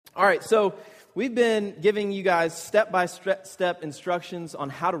All right, so we've been giving you guys step-by-step instructions on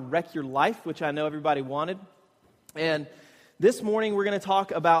how to wreck your life, which I know everybody wanted. And this morning we're going to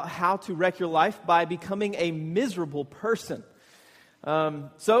talk about how to wreck your life by becoming a miserable person.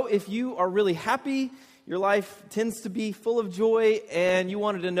 So if you are really happy, your life tends to be full of joy, and you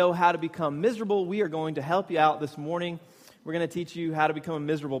wanted to know how to become miserable, we are going to help you out this morning. We're going to teach you how to become a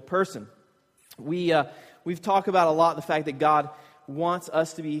miserable person. We've talked about a lot the fact that God wants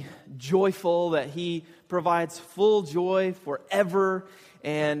us to be joyful, that He provides full joy forever,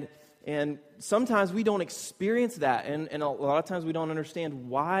 and sometimes we don't experience that, and a lot of times we don't understand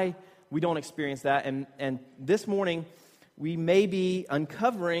why we don't experience that, and this morning we may be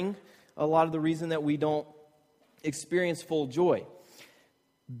uncovering a lot of the reason that we don't experience full joy.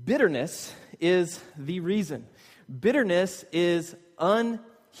 Bitterness is the reason. Bitterness is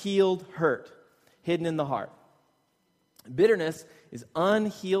unhealed hurt hidden in the heart. Bitterness is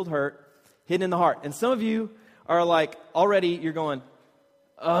unhealed hurt hidden in the heart. And some of you are like, already you're going,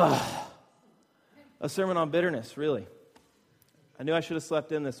 ugh, a sermon on bitterness, really? I knew I should have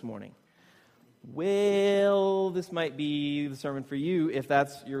slept in this morning. Well, this might be the sermon for you if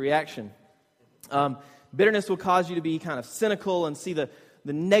that's your reaction. Bitterness will cause you to be kind of cynical and see the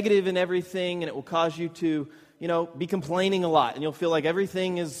negative in everything, and it will cause you to, be complaining a lot, and you'll feel like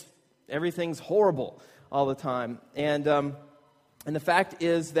everything's horrible all the time. And the fact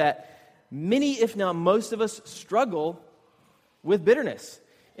is that many, if not most of us, struggle with bitterness.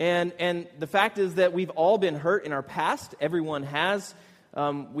 And the fact is that we've all been hurt in our past. Everyone has.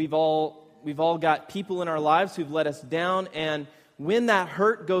 We've all got people in our lives who've let us down. And when that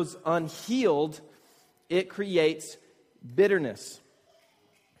hurt goes unhealed, it creates bitterness.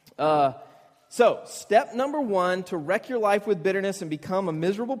 So, step number 1 to wreck your life with bitterness and become a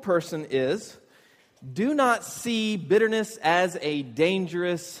miserable person is, do not see bitterness as a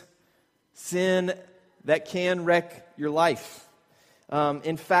dangerous sin that can wreck your life.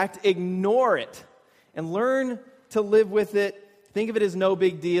 In fact, ignore it and learn to live with it. Think of it as no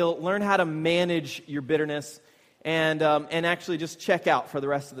big deal. Learn how to manage your bitterness and actually just check out for the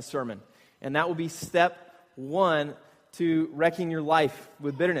rest of the sermon. And that will be step 1 to wrecking your life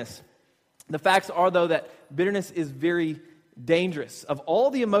with bitterness. The facts are, though, that bitterness is very dangerous. Of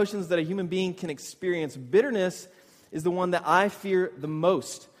all the emotions that a human being can experience, bitterness is the one that I fear the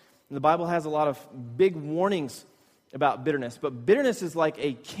most. And the Bible has a lot of big warnings about bitterness. But bitterness is like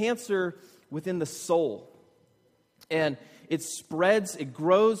a cancer within the soul. And it spreads, it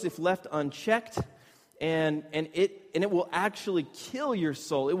grows if left unchecked, and it will actually kill your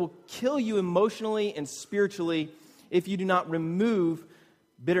soul. It will kill you emotionally and spiritually if you do not remove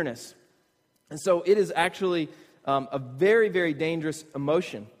bitterness. And so it is actually a very, very dangerous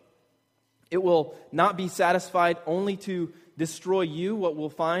emotion. It will not be satisfied only to destroy you. What we'll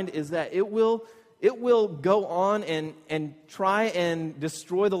find is that it will go on and try and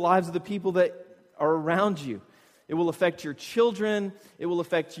destroy the lives of the people that are around you. It will affect your children. It will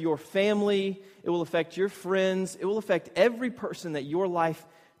affect your family. It will affect your friends. It will affect every person that your life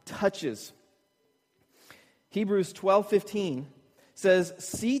touches. Hebrews 12:15 says,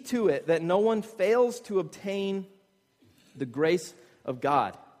 "See to it that no one fails to obtain the grace of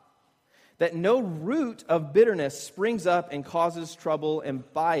God, that no root of bitterness springs up and causes trouble,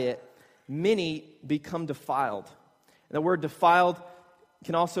 and by it many become defiled." And the word defiled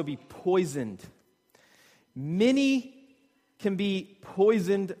can also be poisoned. Many can be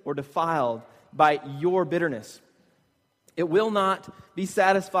poisoned or defiled by your bitterness. It will not be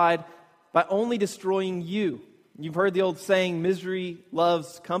satisfied by only destroying you. You've heard the old saying, misery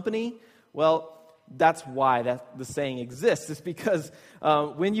loves company. Well, that's why the saying exists. It's because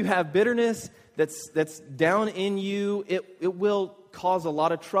when you have bitterness that's down in you, it will cause a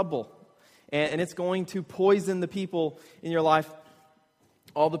lot of trouble. And it's going to poison the people in your life,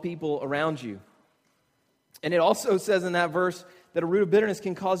 all the people around you. And it also says in that verse that a root of bitterness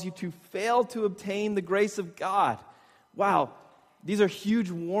can cause you to fail to obtain the grace of God. Wow, these are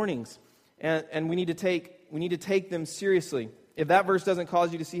huge warnings, and we need to take them seriously. If that verse doesn't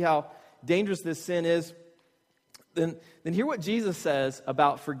cause you to see how dangerous this sin is, then hear what Jesus says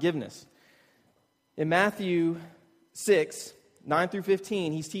about forgiveness. In Matthew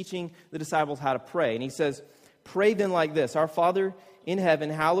 6:9-15, he's teaching the disciples how to pray. And he says, "Pray then like this, Our Father in heaven,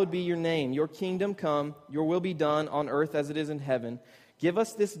 hallowed be your name. Your kingdom come, your will be done on earth as it is in heaven. Give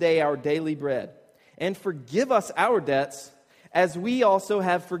us this day our daily bread. And forgive us our debts as we also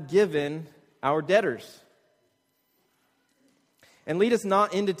have forgiven our debtors. And lead us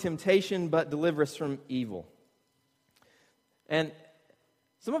not into temptation, but deliver us from evil." And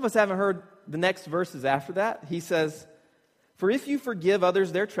some of us haven't heard the next verses after that. He says, For if you forgive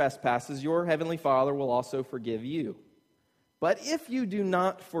others their trespasses, your heavenly Father will also forgive you. But if you do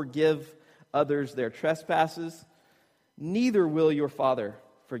not forgive others their trespasses, neither will your Father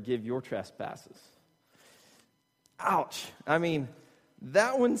forgive your trespasses. Ouch. I mean,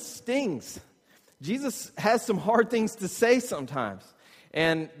 that one stings. Jesus has some hard things to say sometimes.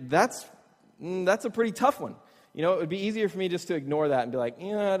 And that's a pretty tough one. You know, it would be easier for me just to ignore that and be like,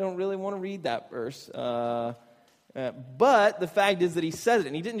 I don't really want to read that verse. But the fact is that he says it,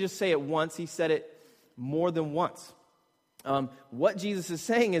 and he didn't just say it once, he said it more than once. What Jesus is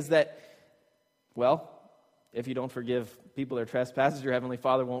saying is that, well, if you don't forgive people their trespasses, your heavenly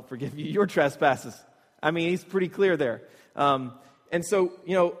Father won't forgive you your trespasses. I mean, he's pretty clear there. And so,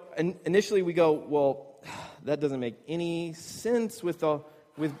 initially we go, well, that doesn't make any sense with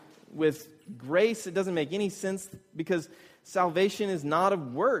grace. It doesn't make any sense because salvation is not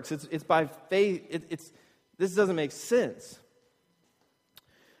of works. It's by faith. This doesn't make sense.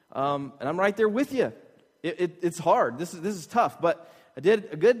 And I'm right there with you. It's hard. This is tough. But I did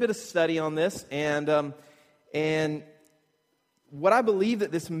a good bit of study on this, and what I believe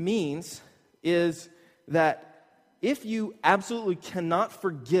that this means is that if you absolutely cannot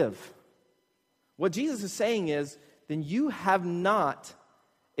forgive, what Jesus is saying is, then you have not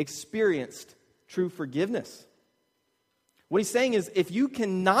experienced true forgiveness. What he's saying is, if you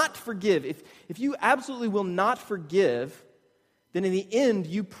cannot forgive, if you absolutely will not forgive, then in the end,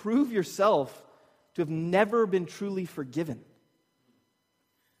 you prove yourself to have never been truly forgiven.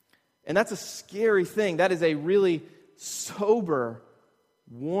 And that's a scary thing. That is a really sober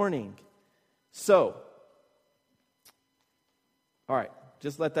warning. So, all right,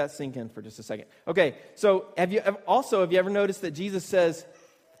 just let that sink in for just a second. Okay, so have you ever noticed that Jesus says,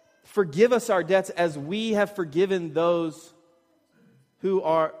 forgive us our debts as we have forgiven those who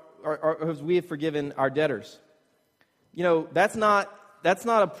are as we have forgiven our debtors? You know, that's not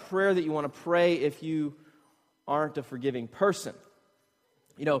a prayer that you want to pray if you aren't a forgiving person.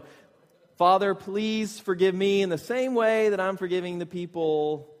 You know, Father, please forgive me in the same way that I'm forgiving the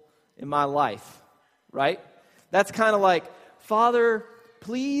people in my life, right? That's kind of like, Father,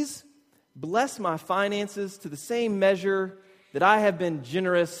 please bless my finances to the same measure that I have been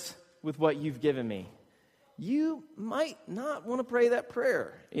generous with what you've given me. You might not want to pray that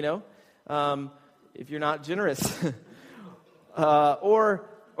prayer, if you're not generous. Or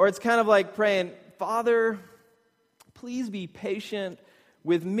it's kind of like praying, Father, please be patient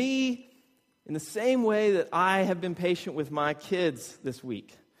with me in the same way that I have been patient with my kids this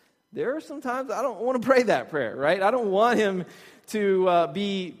week. There are some times I don't want to pray that prayer, right? I don't want him to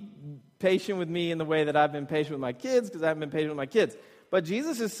be patient with me in the way that I've been patient with my kids because I haven't been patient with my kids. But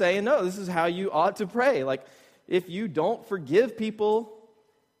Jesus is saying, no, this is how you ought to pray. Like, if you don't forgive people,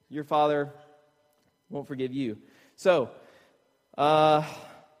 your Father won't forgive you. So,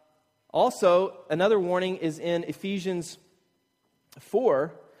 also, another warning is in Ephesians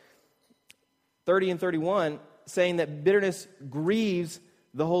 4:30 and 31, saying that bitterness grieves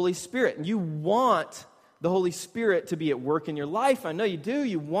the Holy Spirit. And you want the Holy Spirit to be at work in your life. I know you do.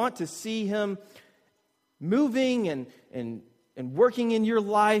 You want to see Him moving and working in your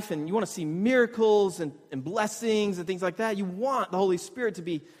life, and you want to see miracles and blessings and things like that. You want the Holy Spirit to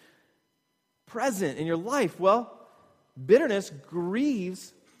be present in your life. Well, bitterness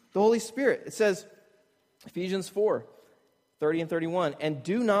grieves the Holy Spirit. It says, Ephesians 4:30 and 31, and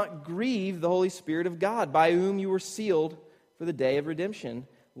do not grieve the Holy Spirit of God, by whom you were sealed for the day of redemption.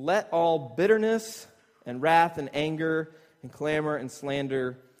 Let all bitterness and wrath and anger and clamor and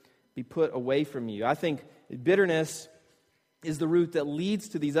slander be put away from you. I think bitterness is the root that leads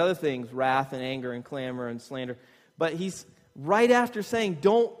to these other things, wrath and anger and clamor and slander. But he's right after saying,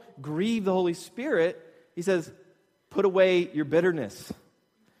 don't grieve the Holy Spirit, he says, put away your bitterness.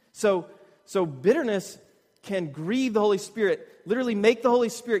 So bitterness can grieve the Holy Spirit, literally make the Holy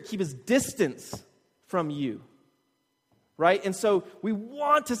Spirit keep his distance from you. Right? And so we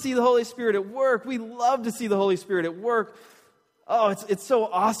want to see the Holy Spirit at work. We love to see the Holy Spirit at work. Oh, it's so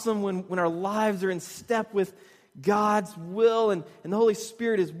awesome when our lives are in step with God's will and the Holy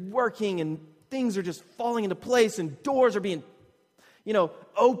Spirit is working and things are just falling into place and doors are being,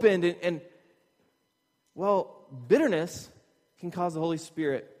 opened. And bitterness can cause the Holy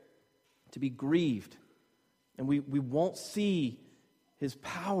Spirit to be grieved. And we won't see His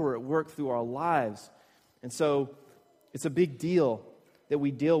power at work through our lives. And so it's a big deal that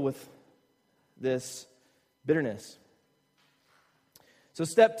we deal with this bitterness. So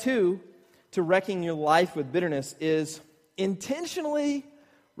step 2 to wrecking your life with bitterness is intentionally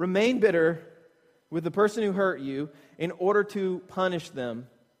remain bitter with the person who hurt you in order to punish them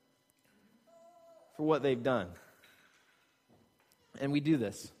for what they've done. And we do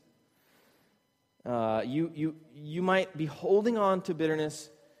this. You might be holding on to bitterness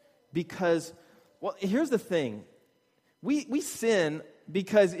because, well, here's the thing. We sin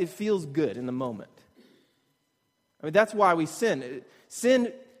because it feels good in the moment. I mean, that's why we sin.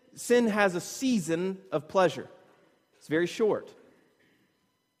 Sin has a season of pleasure. It's very short.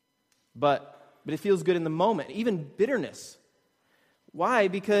 But it feels good in the moment. Even bitterness. Why?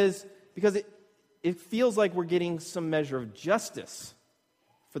 Because it feels like we're getting some measure of justice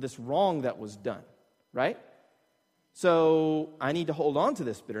for this wrong that was done, right? So I need to hold on to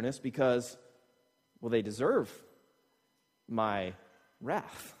this bitterness because, well, they deserve my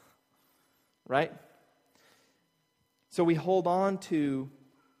wrath, right? So we hold on to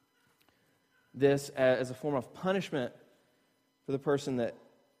this as a form of punishment for the person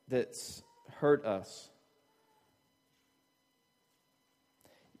that's hurt us.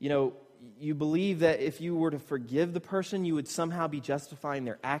 You know, you believe that if you were to forgive the person, you would somehow be justifying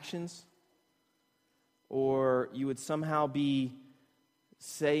their actions, or you would somehow be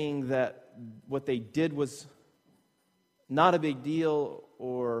saying that what they did was not a big deal,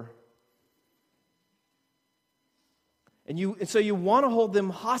 and so you want to hold them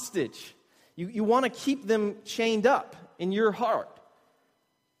hostage. You want to keep them chained up in your heart,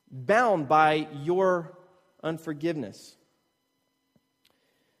 bound by your unforgiveness.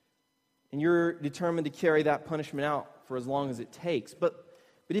 And you're determined to carry that punishment out for as long as it takes. But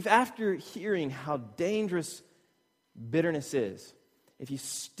if after hearing how dangerous bitterness is, if you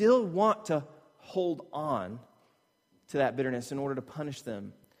still want to hold on to that bitterness in order to punish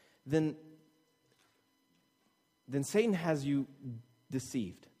them, then Satan has you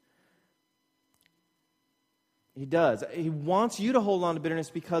deceived. He does. He wants you to hold on to bitterness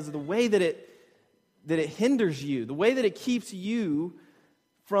because of the way that it hinders you, the way that it keeps you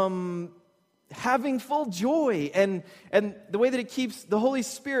from having full joy, and the way that it keeps the Holy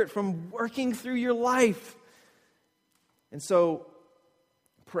Spirit from working through your life. And so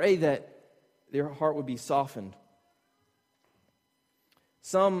pray that your heart would be softened.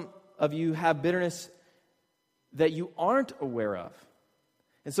 Some of you have bitterness that you aren't aware of.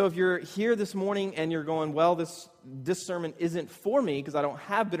 And so if you're here this morning and you're going, well, this sermon isn't for me because I don't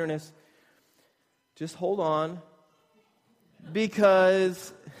have bitterness, just hold on,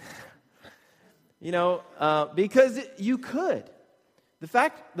 because because you could. The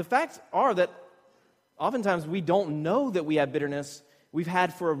facts are that oftentimes we don't know that we have bitterness we've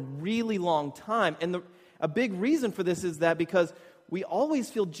had for a really long time. And a big reason for this is that because we always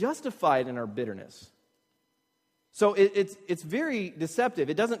feel justified in our bitterness. So it's very deceptive.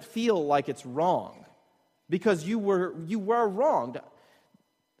 It doesn't feel like it's wrong because you were wronged.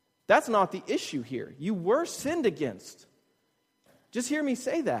 That's not the issue here. You were sinned against. Just hear me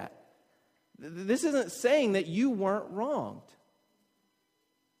say that. This isn't saying that you weren't wronged.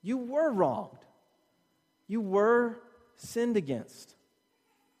 You were wronged. You were sinned against.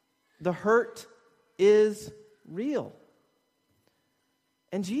 The hurt is real.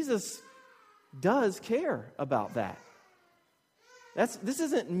 And Jesus does care about that. This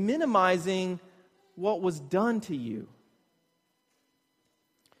isn't minimizing what was done to you.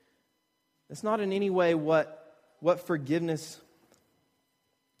 It's not in any way what forgiveness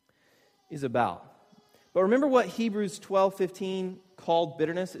is about. But remember what Hebrews 12:15 called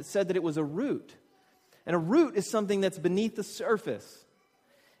bitterness? It said that it was a root. And a root is something that's beneath the surface.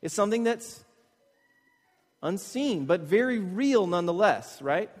 It's something that's unseen, but very real nonetheless,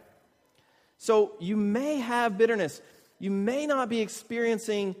 right? So you may have bitterness. You may not be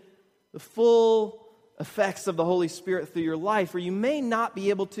experiencing the full effects of the Holy Spirit through your life, or you may not be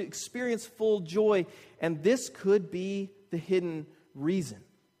able to experience full joy, and this could be the hidden reason.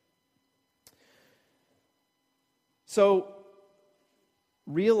 So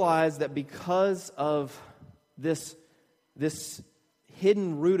realize that because of this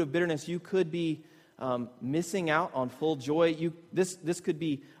hidden root of bitterness, you could be missing out on full joy. This could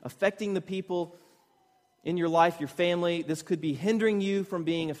be affecting the people in your life, your family. This could be hindering you from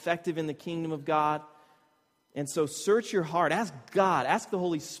being effective in the kingdom of God. And so search your heart. Ask God, ask the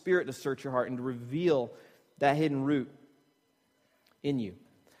Holy Spirit to search your heart and to reveal that hidden root in you.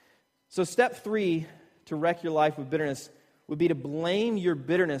 So step 3 to wreck your life with bitterness would be to blame your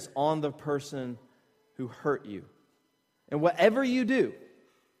bitterness on the person who hurt you. And whatever you do,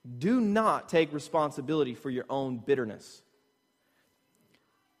 do not take responsibility for your own bitterness.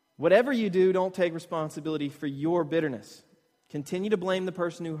 Whatever you do, don't take responsibility for your bitterness. Continue to blame the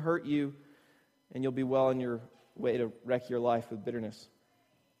person who hurt you, and you'll be well on your way to wreck your life with bitterness.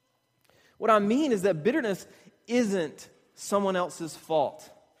 What I mean is that bitterness isn't someone else's fault.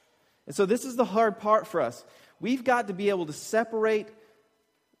 And so this is the hard part for us. We've got to be able to separate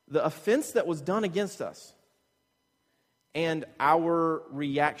the offense that was done against us and our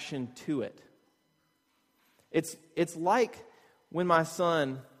reaction to it. It's like when my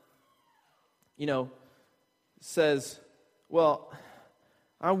son, says, well,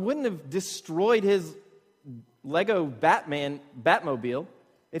 I wouldn't have destroyed his Lego Batmobile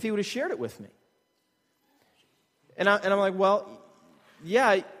if he would have shared it with me. And I'm like, well,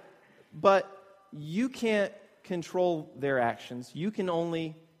 yeah, but you can't control their actions. You can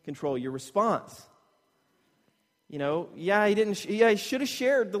only control your response. He should have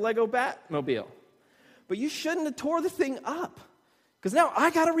shared the Lego Batmobile. But you shouldn't have tore the thing up. Because now I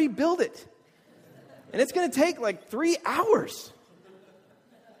got to rebuild it. And it's going to take like 3 hours.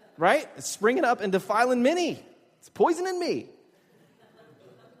 Right? It's springing up and defiling many. It's poisoning me.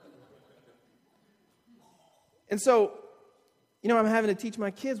 And so, I'm having to teach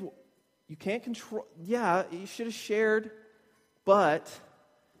my kids, well, you can't control, yeah, you should have shared, but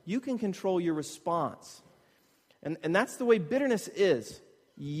you can control your response. And that's the way bitterness is.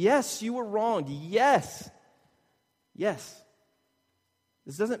 Yes, you were wronged. Yes.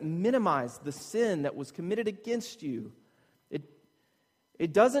 This doesn't minimize the sin that was committed against you.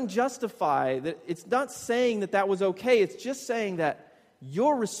 It doesn't justify that. It's not saying that was okay. It's just saying that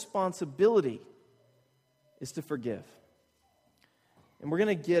your responsibility is to forgive. And we're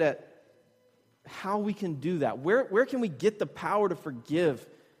going to get at how we can do that. Where can we get the power to forgive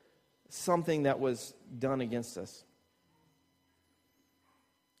something that was done against us?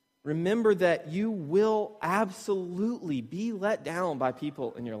 Remember that you will absolutely be let down by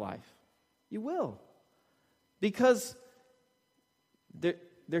people in your life. You will. Because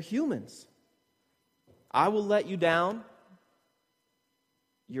they're humans. I will let you down.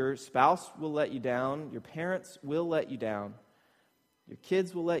 Your spouse will let you down. Your parents will let you down. Your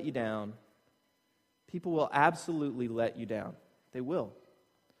kids will let you down. People will absolutely let you down. They will.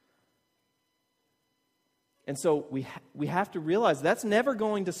 And so we have to realize that's never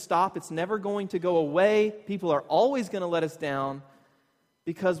going to stop. It's never going to go away. People are always going to let us down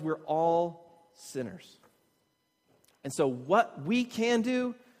because we're all sinners. And so what we can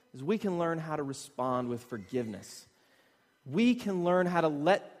do is we can learn how to respond with forgiveness. We can learn how to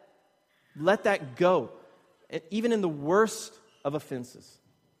let that go. And even in the worst of offenses,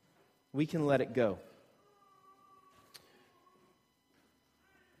 we can let it go.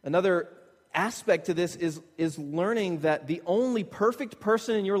 Another aspect to this is learning that the only perfect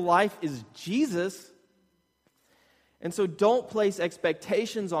person in your life is Jesus. And so don't place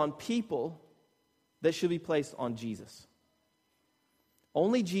expectations on people that should be placed on Jesus.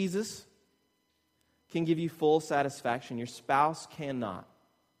 Only Jesus can give you full satisfaction. Your spouse cannot.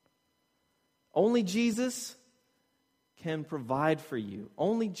 Only Jesus can provide for you.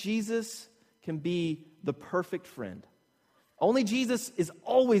 Only Jesus can be the perfect friend. Only Jesus is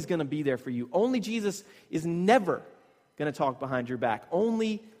always going to be there for you. Only Jesus is never going to talk behind your back.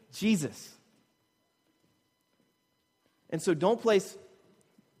 Only Jesus. And so don't place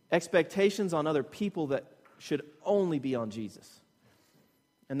expectations on other people that should only be on Jesus.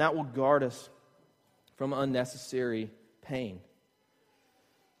 And that will guard us from unnecessary pain.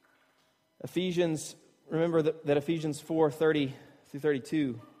 Remember that Ephesians 4:30 through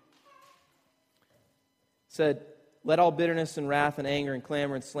 32 said, "Let all bitterness and wrath and anger and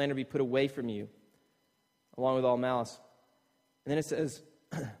clamor and slander be put away from you, along with all malice." And then it says,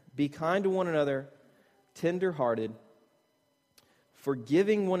 "Be kind to one another, tender-hearted,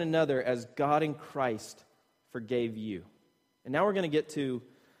 forgiving one another as God in Christ forgave you." And now we're going to get to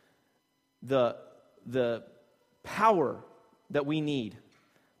the power that we need.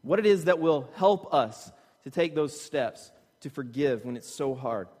 What it is that will help us to take those steps to forgive when it's so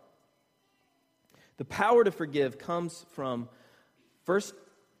hard. The power to forgive comes from, first,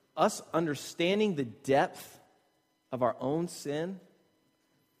 us understanding the depth of our own sin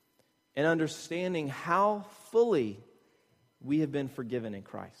and understanding how fully we have been forgiven in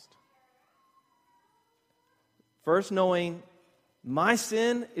Christ. First, knowing my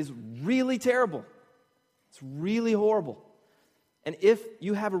sin is really terrible. It's really horrible. And if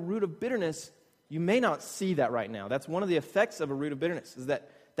you have a root of bitterness, you may not see that right now. That's one of the effects of a root of bitterness, is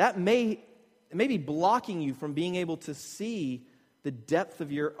that may be blocking you from being able to see the depth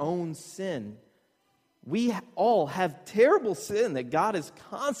of your own sin. We all have terrible sin that God is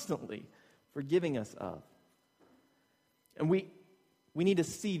constantly forgiving us of. And we need to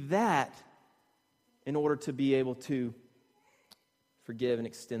see that in order to be able to forgive and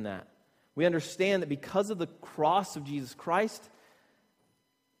extend that. We understand that because of the cross of Jesus Christ,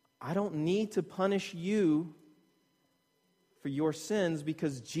 I don't need to punish you for your sins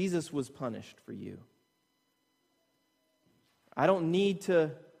because Jesus was punished for you. I don't need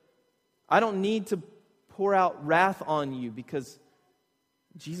to pour out wrath on you because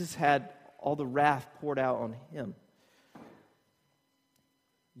Jesus had all the wrath poured out on him.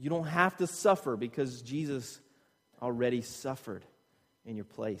 You don't have to suffer because Jesus already suffered in your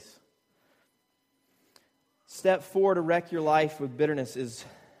place. Step 4 to wreck your life with bitterness is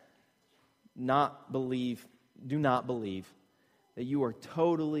do not believe that you are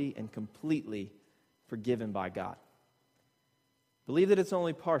totally and completely forgiven by God. Believe that it's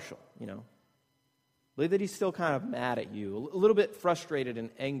only partial, Believe that he's still kind of mad at you, a little bit frustrated and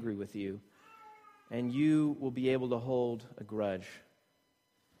angry with you, and you will be able to hold a grudge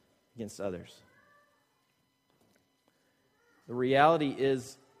against others. The reality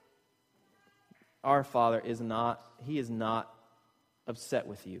is, our Father is not upset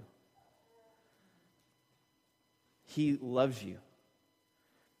with you. He loves you.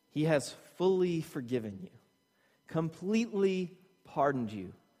 He has fully forgiven you, completely pardoned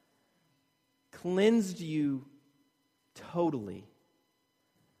you, cleansed you totally.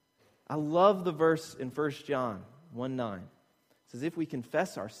 I love the verse in 1 John 1:9. It says, if we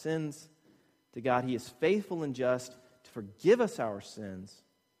confess our sins to God, he is faithful and just to forgive us our sins.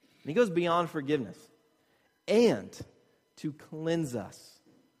 And he goes beyond forgiveness. And to cleanse us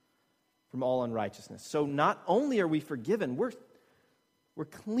from all unrighteousness. So not only are we forgiven, we're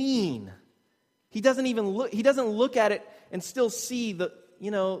clean. He doesn't look at it and still see the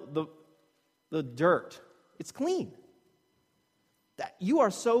dirt. It's clean. That you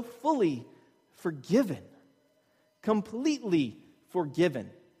are so fully forgiven. Completely forgiven.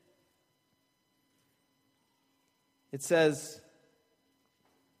 It says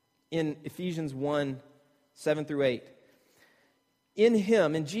in Ephesians 1:7-8, in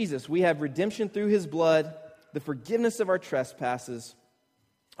him, in Jesus, we have redemption through his blood, the forgiveness of our trespasses,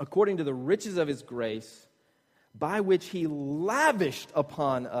 according to the riches of his grace, by which he lavished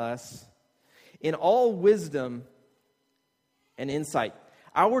upon us in all wisdom and insight.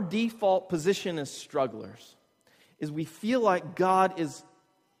 Our default position as strugglers is we feel like God is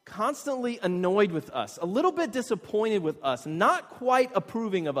constantly annoyed with us, a little bit disappointed with us, not quite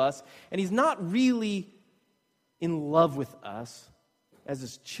approving of us, and he's not really in love with us as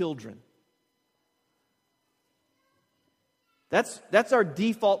his children. That's our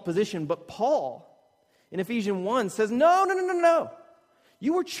default position. But Paul, in Ephesians 1, says, no.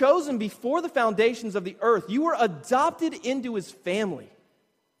 You were chosen before the foundations of the earth. You were adopted into his family.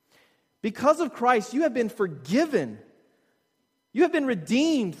 Because of Christ, you have been forgiven. You have been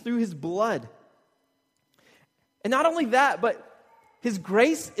redeemed through his blood. And not only that, but his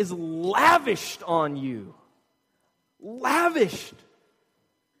grace is lavished on you. Lavished.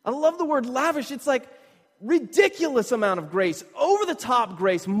 I love the word lavish. It's like ridiculous amount of grace, over the top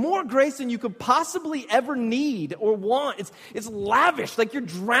grace, more grace than you could possibly ever need or want. It's lavish, like you're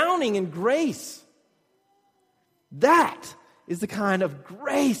drowning in grace. That is the kind of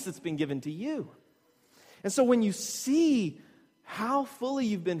grace that's been given to you. And so when you see how fully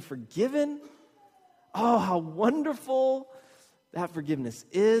you've been forgiven, oh, how wonderful that forgiveness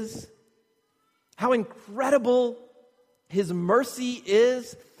is, how incredible his mercy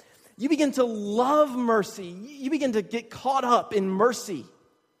is, you begin to love mercy. You begin to get caught up in mercy.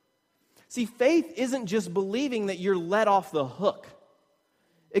 See, faith isn't just believing that you're let off the hook.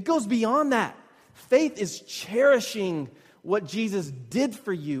 It goes beyond that. Faith is cherishing what Jesus did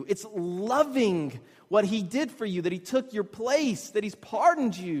for you. It's loving what he did for you, that he took your place, that he's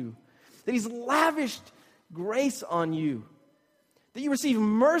pardoned you, that he's lavished grace on you, that you receive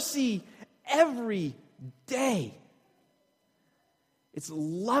mercy every day. It's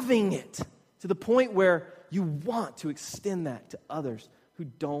loving it to the point where you want to extend that to others who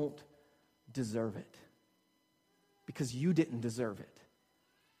don't deserve it because you didn't deserve it.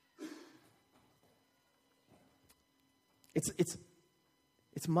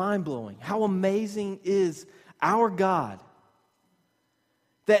 It's mind-blowing. How amazing is our God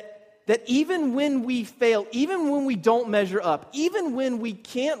that even when we fail, even when we don't measure up, even when we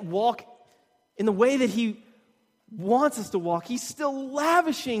can't walk in the way that he wants us to walk, he's still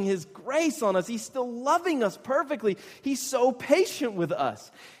lavishing his grace on us. He's still loving us perfectly. He's so patient with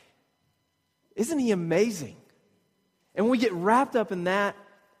us. Isn't he amazing? And when we get wrapped up in that,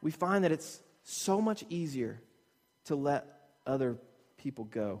 we find that it's so much easier to let other people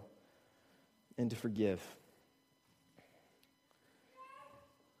go and to forgive.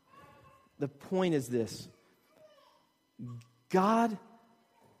 The point is this: God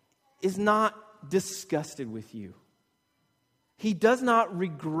is not disgusted with you. He does not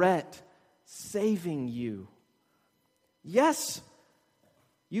regret saving you. Yes,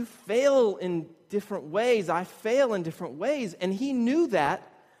 you fail in different ways. I fail in different ways. And he knew that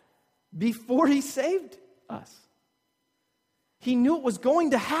before he saved us. He knew it was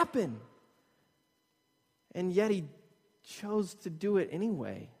going to happen. And yet he chose to do it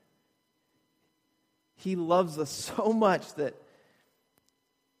anyway. He loves us so much that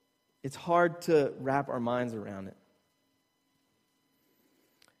it's hard to wrap our minds around it.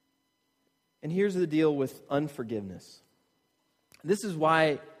 And here's the deal with unforgiveness. This is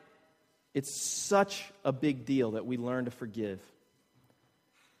why it's such a big deal that we learn to forgive.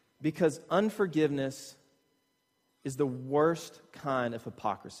 Because unforgiveness is the worst kind of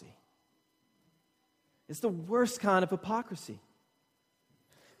hypocrisy. It's the worst kind of hypocrisy.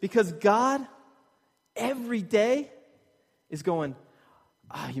 Because God, every day, is going,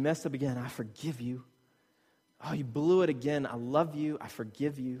 you messed up again, I forgive you. Oh, you blew it again, I love you, I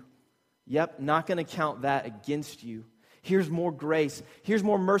forgive you. Yep, not going to count that against you. Here's more grace. Here's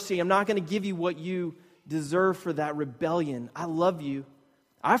more mercy. I'm not going to give you what you deserve for that rebellion. I love you.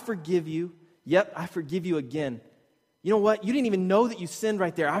 I forgive you. Yep, I forgive you again. You know what? You didn't even know that you sinned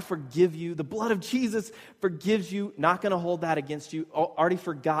right there. I forgive you. The blood of Jesus forgives you. Not going to hold that against you. Already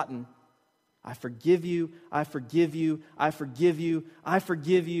forgotten. I forgive you. I forgive you. I forgive you. I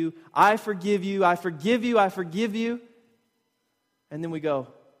forgive you. I forgive you. I forgive you. I forgive you. And then we go,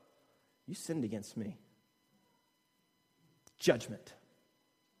 you sinned against me. Judgment.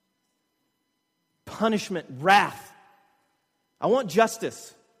 Punishment. Wrath. I want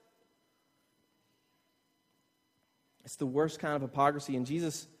justice. It's the worst kind of hypocrisy, and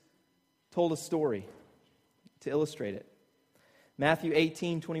Jesus told a story to illustrate it. Matthew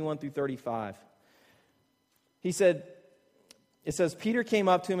 18, 21 through 35. It says, Peter came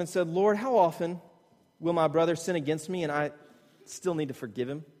up to him and said, Lord, how often will my brother sin against me and I still need to forgive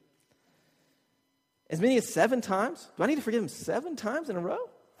him? As many as 7 times? Do I need to forgive him 7 times in a row?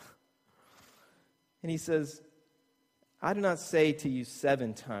 And he says, I do not say to you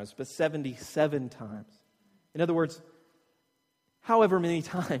 7 times, but 77 times. In other words, however many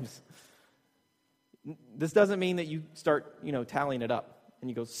times. This doesn't mean that you start, tallying it up. And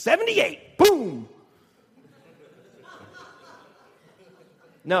you go, 78, boom!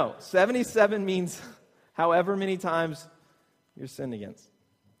 No, 77 means however many times you're sinned against.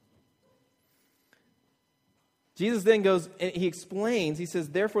 Jesus then goes, and he explains, he says,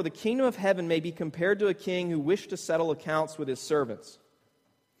 therefore the kingdom of heaven may be compared to a king who wished to settle accounts with his servants.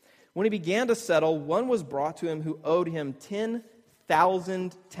 When he began to settle, one was brought to him who owed him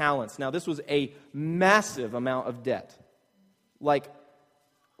 10,000 talents. Now, this was a massive amount of debt. Like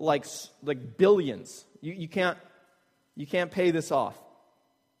billions. You can't pay this off.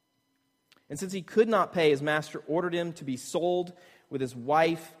 And since he could not pay, his master ordered him to be sold with his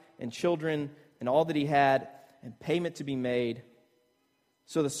wife and children and all that he had, and payment to be made.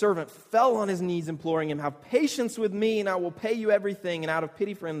 So the servant fell on his knees, imploring him, have patience with me, and I will pay you everything. And out of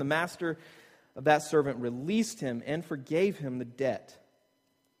pity for him, the master of that servant released him and forgave him the debt.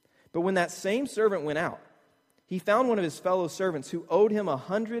 But when that same servant went out, he found one of his fellow servants who owed him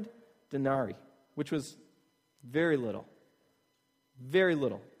 100 denarii, which was very little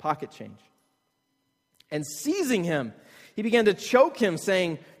pocket change. And seizing him, he began to choke him,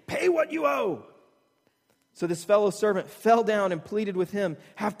 saying, pay what you owe. So this fellow servant fell down and pleaded with him,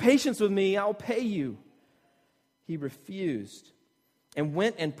 have patience with me, I'll pay you. He refused and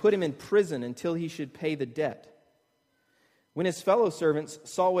went and put him in prison until he should pay the debt. When his fellow servants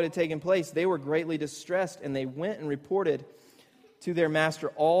saw what had taken place, they were greatly distressed, and they went and reported to their master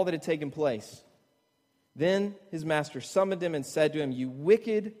all that had taken place. Then his master summoned him and said to him, you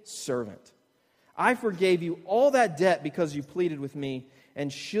wicked servant, I forgave you all that debt because you pleaded with me. And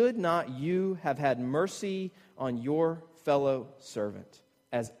should not you have had mercy on your fellow servant,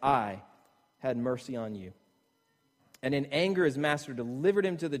 as I had mercy on you? And in anger his master delivered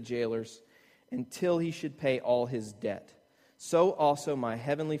him to the jailers until he should pay all his debt. So also my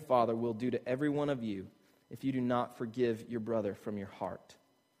heavenly Father will do to every one of you if you do not forgive your brother from your heart.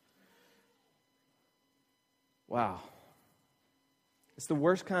 Wow. It's the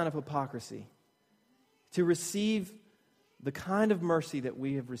worst kind of hypocrisy. To receive the kind of mercy that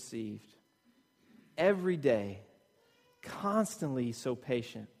we have received every day, constantly so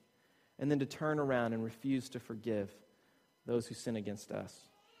patient, and then to turn around and refuse to forgive those who sin against us.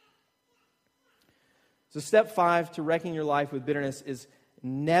 So step 5 to wrecking your life with bitterness is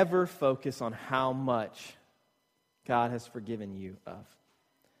never focus on how much God has forgiven you of.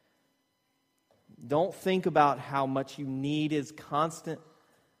 Don't think about how much you need His constant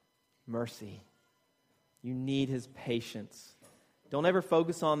mercy. You need His patience. Don't ever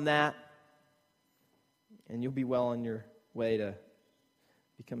focus on that, and you'll be well on your way to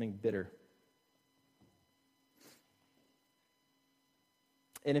becoming bitter.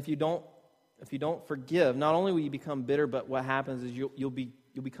 And if you don't forgive, not only will you become bitter, but what happens is you'll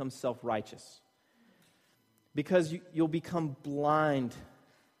become self-righteous. Because you'll become blind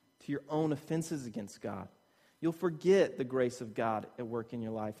to your own offenses against God. You'll forget the grace of God at work in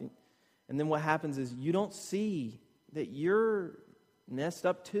your life. And then what happens is you don't see that you're messed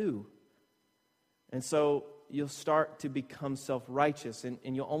up too. And so you'll start to become self-righteous,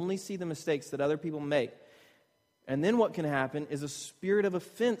 and you'll only see the mistakes that other people make. And then what can happen is a spirit of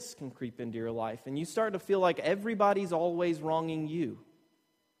offense can creep into your life, and you start to feel like everybody's always wronging you.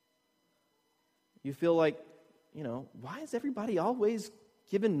 You feel like, why is everybody always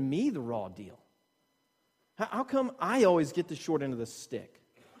giving me the raw deal? How come I always get the short end of the stick?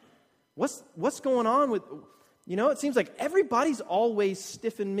 What's going on with, it seems like everybody's always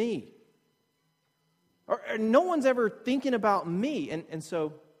stiffing me. Or no one's ever thinking about me. And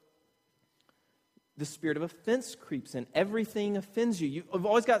so the spirit of offense creeps in. Everything offends you. You've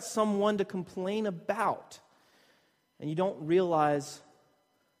always got someone to complain about. And you don't realize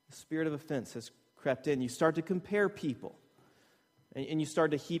the spirit of offense has crept in. You start to compare people. And you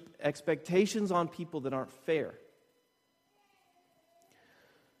start to heap expectations on people that aren't fair.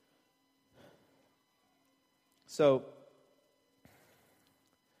 So,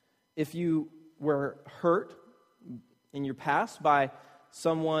 if you were hurt in your past by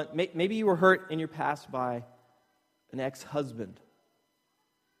someone, maybe you were hurt in your past by an ex-husband.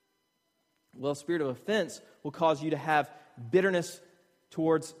 Well, spirit of offense will cause you to have bitterness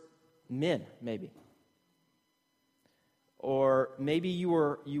towards men, maybe. Or maybe you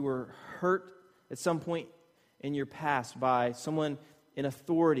were hurt at some point in your past by someone in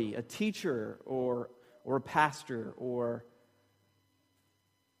authority, a teacher or a pastor or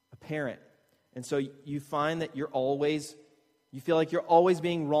a parent. And so you find that you feel like you're always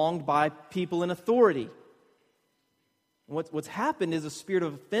being wronged by people in authority. And what's happened is a spirit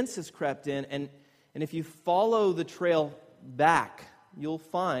of offense has crept in, and if you follow the trail back, you'll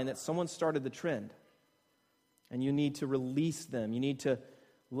find that someone started the trend. And you need to release them. You need to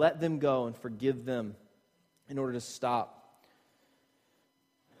let them go and forgive them in order to stop.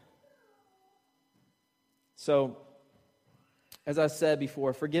 So, as I said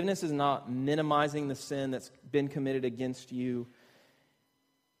before, forgiveness is not minimizing the sin that's been committed against you.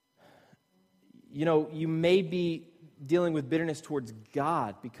 You may be dealing with bitterness towards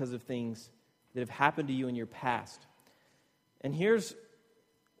God because of things that have happened to you in your past. And here's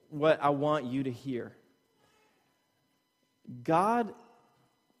what I want you to hear. God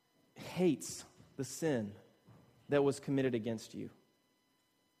hates the sin that was committed against you.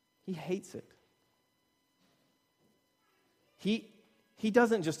 He hates it. He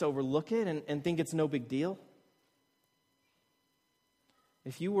doesn't just overlook it and think it's no big deal.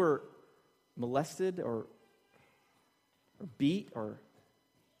 If you were molested or beat,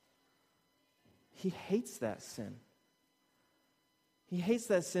 he hates that sin. He hates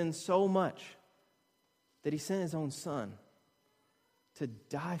that sin so much that he sent his own son to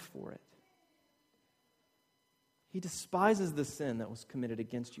die for it. He despises the sin that was committed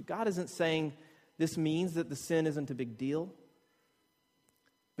against you. God isn't saying this means that the sin isn't a big deal,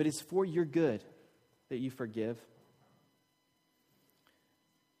 but it's for your good that you forgive.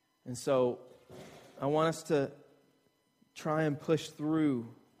 And so I want us to try and push through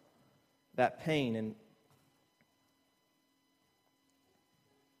that pain. And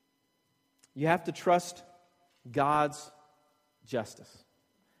you have to trust God's justice.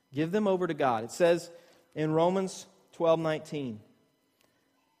 Give them over to God. It says in Romans 12:19,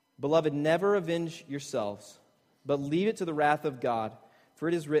 "Beloved, never avenge yourselves, but leave it to the wrath of God. For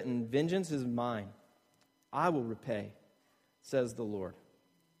it is written, 'Vengeance is mine, I will repay,' says the Lord."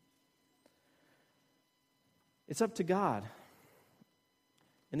 It's up to God.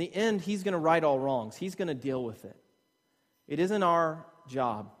 In the end, He's going to right all wrongs. He's going to deal with it. It isn't our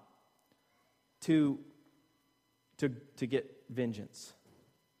job to get vengeance.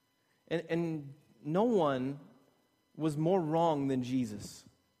 And no one was more wrong than Jesus.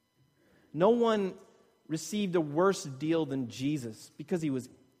 No one received a worse deal than Jesus because he was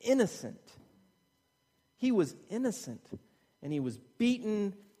innocent. He was innocent, and he was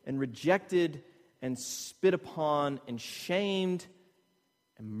beaten and rejected and spit upon and shamed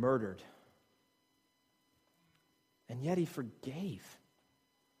and murdered. And yet he forgave.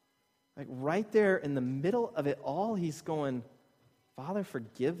 Like right there in the middle of it all, he's going, "Father,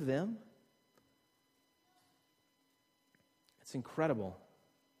 forgive them." It's incredible.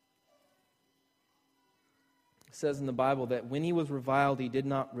 It says in the Bible that when he was reviled, he did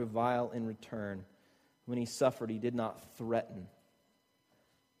not revile in return. When he suffered, he did not threaten.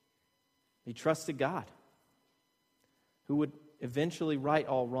 He trusted God, who would eventually right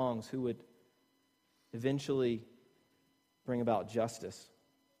all wrongs, who would eventually bring about justice.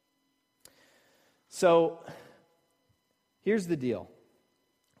 So, here's the deal.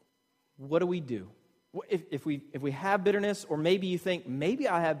 What do we do? If we have bitterness, or maybe you think, maybe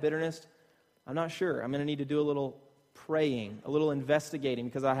I have bitterness, I'm not sure. I'm going to need to do a little praying, a little investigating,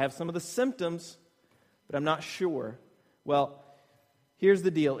 because I have some of the symptoms, but I'm not sure. Well, here's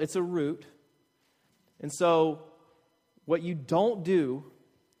the deal. It's a root. And so, what you don't do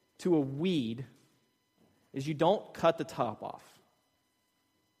to a weed is you don't cut the top off,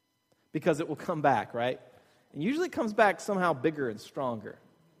 because it will come back, right? And usually it comes back somehow bigger and stronger.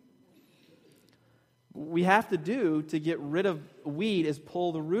 What we have to do to get rid of a weed is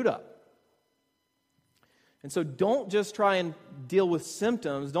pull the root up. And so don't just try and deal with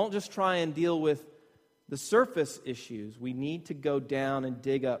symptoms. Don't just try and deal with the surface issues. We need to go down and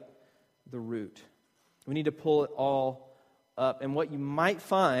dig up the root. We need to pull it all up. And what you might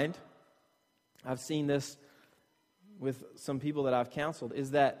find, I've seen this with some people that I've counseled,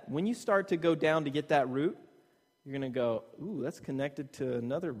 is that when you start to go down to get that root, you're going to go, ooh, that's connected to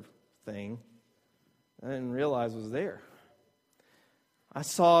another thing I didn't realize was there. I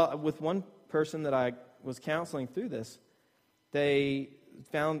saw with one person that I was counseling through this, they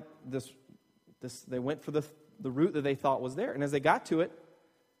found this they went for the root that they thought was there. And as they got to it,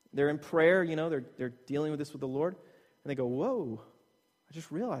 they're in prayer, they're dealing with this with the Lord, and they go, whoa, I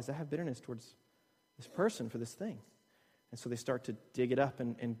just realized I have bitterness towards this person for this thing. And so they start to dig it up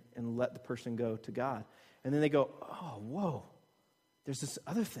and let the person go to God. And then they go, oh, whoa, there's this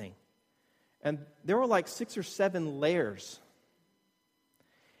other thing. And there were like 6 or 7 layers.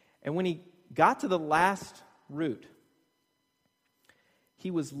 And when he got to the last root,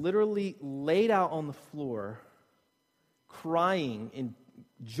 he was literally laid out on the floor, crying in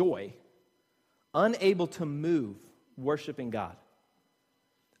joy, unable to move, worshiping God,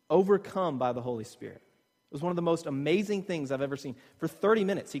 overcome by the Holy Spirit. It was one of the most amazing things I've ever seen. For 30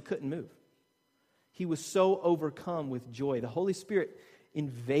 minutes, he couldn't move. He was so overcome with joy. The Holy Spirit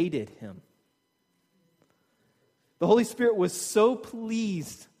invaded him. The Holy Spirit was so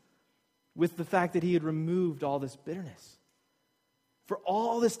pleased with the fact that he had removed all this bitterness. For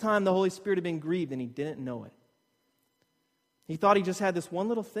all this time, the Holy Spirit had been grieved, and he didn't know it. He thought he just had this one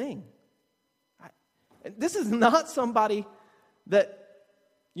little thing. This is not somebody that,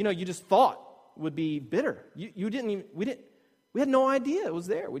 you just thought would be bitter. We had no idea it was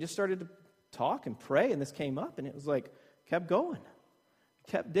there. We just started to talk and pray, and this came up, and it was like, kept going,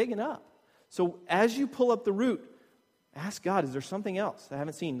 kept digging up. So as you pull up the root, ask God, is there something else I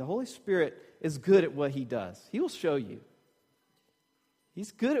haven't seen? The Holy Spirit is good at what he does. He will show you.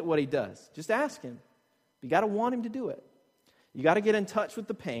 He's good at what he does. Just ask him. You got to want him to do it. You got to get in touch with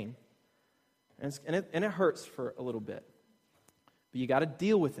the pain, and it hurts for a little bit. But you got to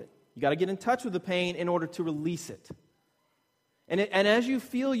deal with it. You got to get in touch with the pain in order to release it. And as you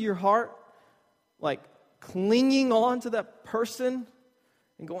feel your heart like clinging on to that person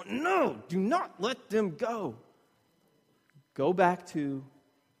and going, no, do not let them go. Go back to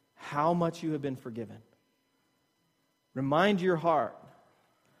how much you have been forgiven. Remind your heart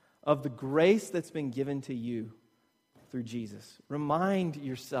of the grace that's been given to you through Jesus. Remind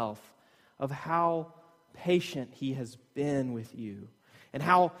yourself of how patient he has been with you and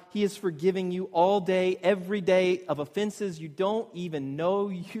how he is forgiving you all day, every day, of offenses you don't even know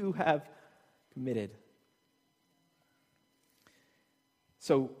you have committed.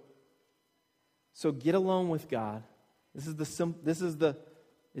 So get alone with God. It's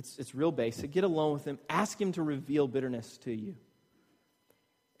real basic. Get alone with him. Ask him to reveal bitterness to you.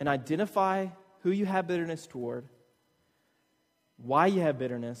 And identify who you have bitterness toward, why you have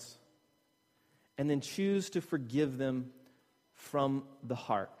bitterness, and then choose to forgive them from the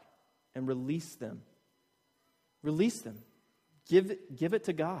heart and release them. Release them. Give it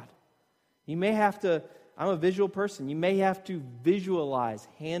to God. You may have to, I'm a visual person, you may have to visualize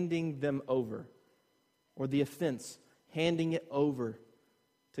handing them over, or the offense, handing it over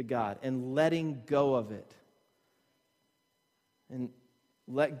to God and letting go of it. And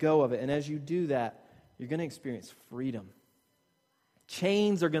let go of it. And as you do that, you're going to experience freedom.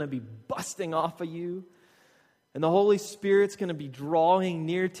 Chains are going to be busting off of you. And the Holy Spirit's going to be drawing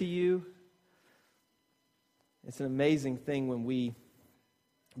near to you. It's an amazing thing when we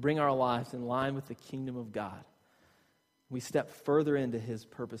bring our lives in line with the kingdom of God. We step further into his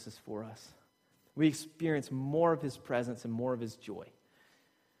purposes for us. We experience more of his presence and more of his joy.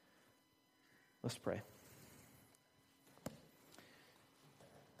 Let's pray.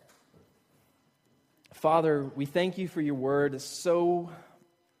 Father, we thank you for your word. It's so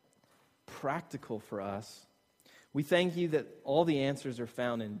practical for us. We thank you that all the answers are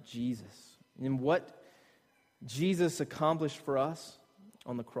found in Jesus, in what Jesus accomplished for us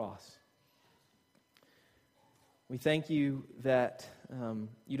on the cross. We thank you that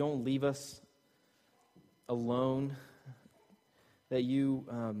you don't leave us alone, that you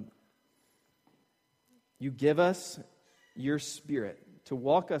give us your Spirit to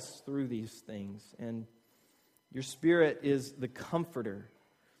walk us through these things, and your Spirit is the comforter.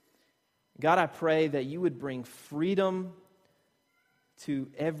 God, I pray that you would bring freedom to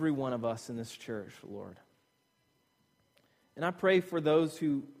every one of us in this church, Lord. And I pray for those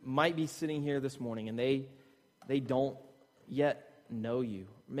who might be sitting here this morning and they don't yet know you.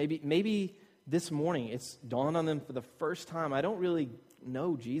 Maybe this morning it's dawned on them for the first time. I don't really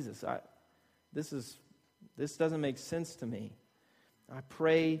know Jesus. This doesn't make sense to me. I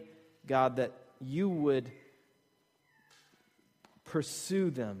pray, God, that you would pursue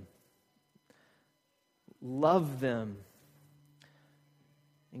them, love them,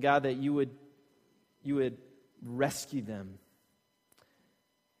 and God, that you would rescue them.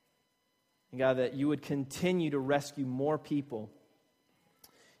 And God, that you would continue to rescue more people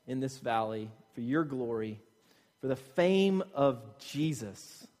in this valley for your glory, for the fame of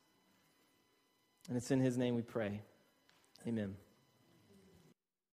Jesus. And it's in his name we pray. Amen.